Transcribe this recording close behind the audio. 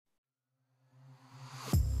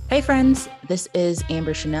Hey friends, this is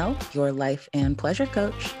Amber Chanel, your life and pleasure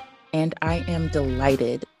coach, and I am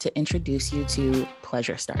delighted to introduce you to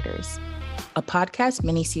Pleasure Starters, a podcast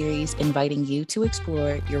mini-series inviting you to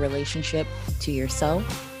explore your relationship to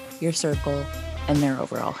yourself, your circle, and their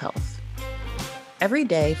overall health. Every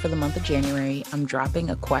day for the month of January, I'm dropping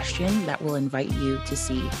a question that will invite you to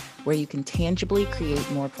see where you can tangibly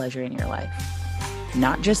create more pleasure in your life.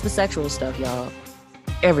 Not just the sexual stuff, y'all,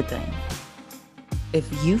 everything.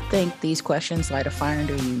 If you think these questions light a fire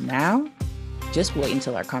under you now, just wait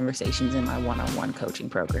until our conversations in my one-on-one coaching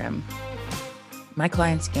program. My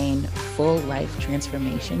clients gain full life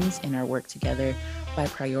transformations in our work together by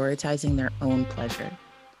prioritizing their own pleasure.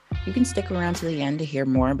 You can stick around to the end to hear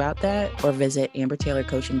more about that or visit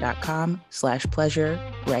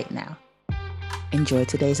ambertaylorcoaching.com/pleasure right now. Enjoy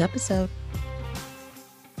today's episode.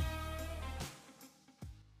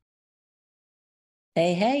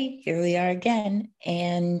 Hey, here we are again.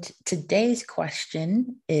 And today's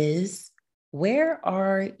question is, where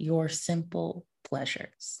are your simple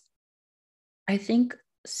pleasures? I think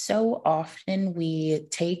so often we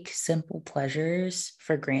take simple pleasures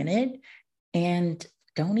for granted and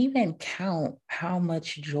don't even count how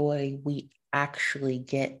much joy we actually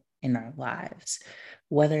get in our lives.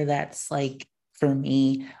 Whether that's like, for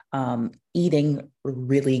me, eating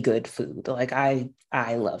really good food. Like I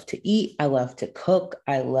love to eat. I love to cook.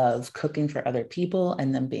 I love cooking for other people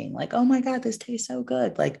and then being like, oh my God, this tastes so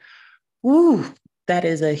good. Like, woo, that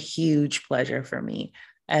is a huge pleasure for me,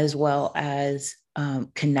 as well as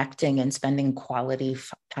connecting and spending quality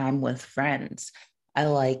time with friends. I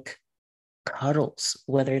like cuddles,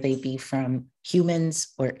 whether they be from humans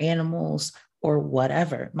or animals or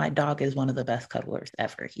whatever. My dog is one of the best cuddlers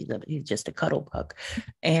ever. He's just a cuddle bug.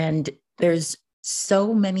 And there's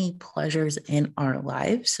so many pleasures in our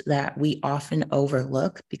lives that we often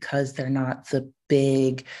overlook because they're not the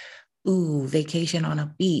big, ooh, vacation on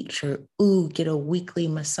a beach, or ooh, get a weekly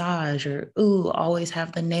massage, or ooh, always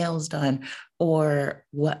have the nails done, or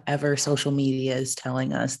whatever social media is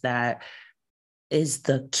telling us that is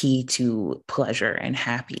the key to pleasure and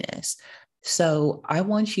happiness. So I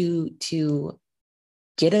want you to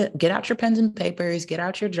get out your pens and papers, get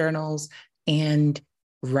out your journals, and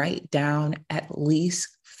write down at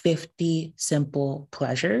least 50 simple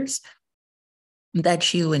pleasures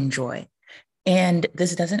that you enjoy. And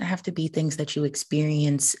this doesn't have to be things that you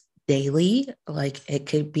experience daily. Like it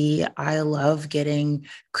could be, I love getting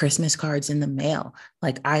Christmas cards in the mail.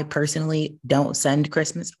 Like I personally don't send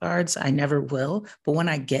Christmas cards. I never will. But when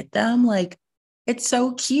I get them, like it's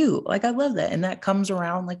so cute. Like I love that. And that comes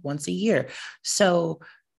around like once a year. So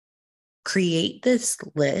create this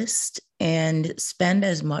list and spend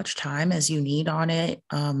as much time as you need on it.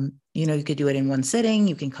 You could do it in one sitting.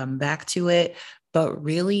 You can come back to it, but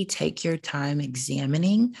really take your time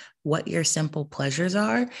examining what your simple pleasures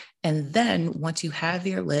are. And then once you have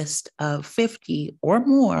your list of 50 or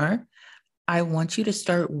more, I want you to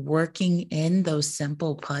start working in those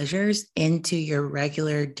simple pleasures into your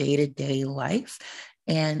regular day-to-day life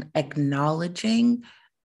and acknowledging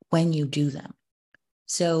when you do them.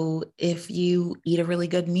 So if you eat a really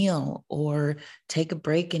good meal or take a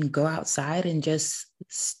break and go outside and just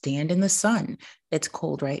stand in the sun, it's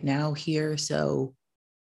cold right now here, so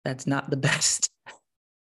that's not the best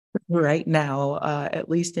right now, at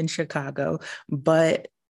least in Chicago, but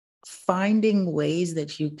finding ways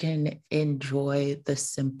that you can enjoy the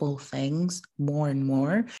simple things more and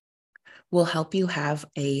more will help you have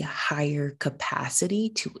a higher capacity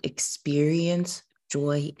to experience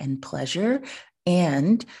joy and pleasure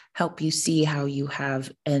and help you see how you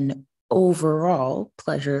have an overall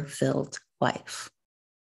pleasure-filled life.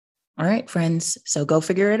 All right, friends, so go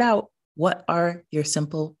figure it out. What are your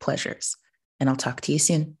simple pleasures? And I'll talk to you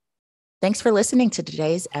soon. Thanks for listening to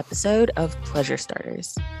today's episode of Pleasure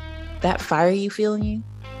Starters. That fire you feel in you,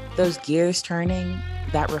 those gears turning,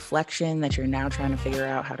 that reflection that you're now trying to figure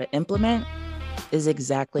out how to implement is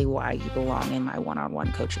exactly why you belong in my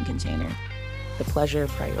one-on-one coaching container, the Pleasure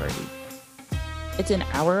Priority. It's an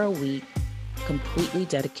hour a week completely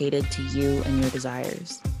dedicated to you and your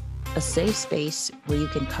desires. A safe space where you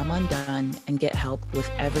can come undone and get help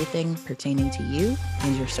with everything pertaining to you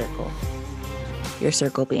and your circle. Your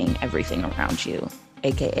circle being everything around you,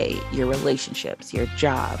 aka your relationships, your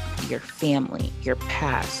job, your family, your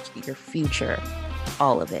past, your future,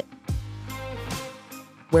 all of it.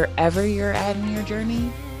 Wherever you're at in your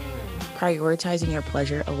journey, prioritizing your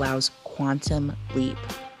pleasure allows quantum leap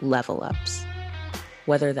level ups.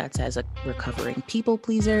 Whether that's as a recovering people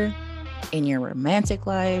pleaser, in your romantic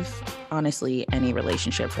life, honestly, any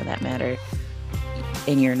relationship for that matter,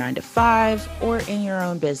 in your 9 to 5, or in your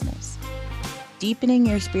own business. deepening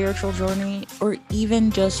your spiritual journey, or even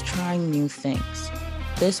just trying new things.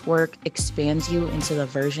 This work expands you into the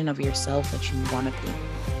version of yourself that you want to be.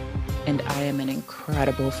 And I am an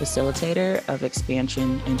incredible facilitator of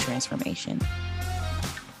expansion and transformation.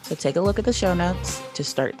 So take a look at the show notes to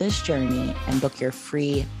start this journey and book your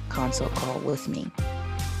free consult call with me.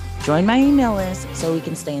 Join my email list so we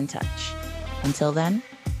can stay in touch. Until then,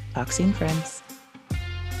 talk soon, friends.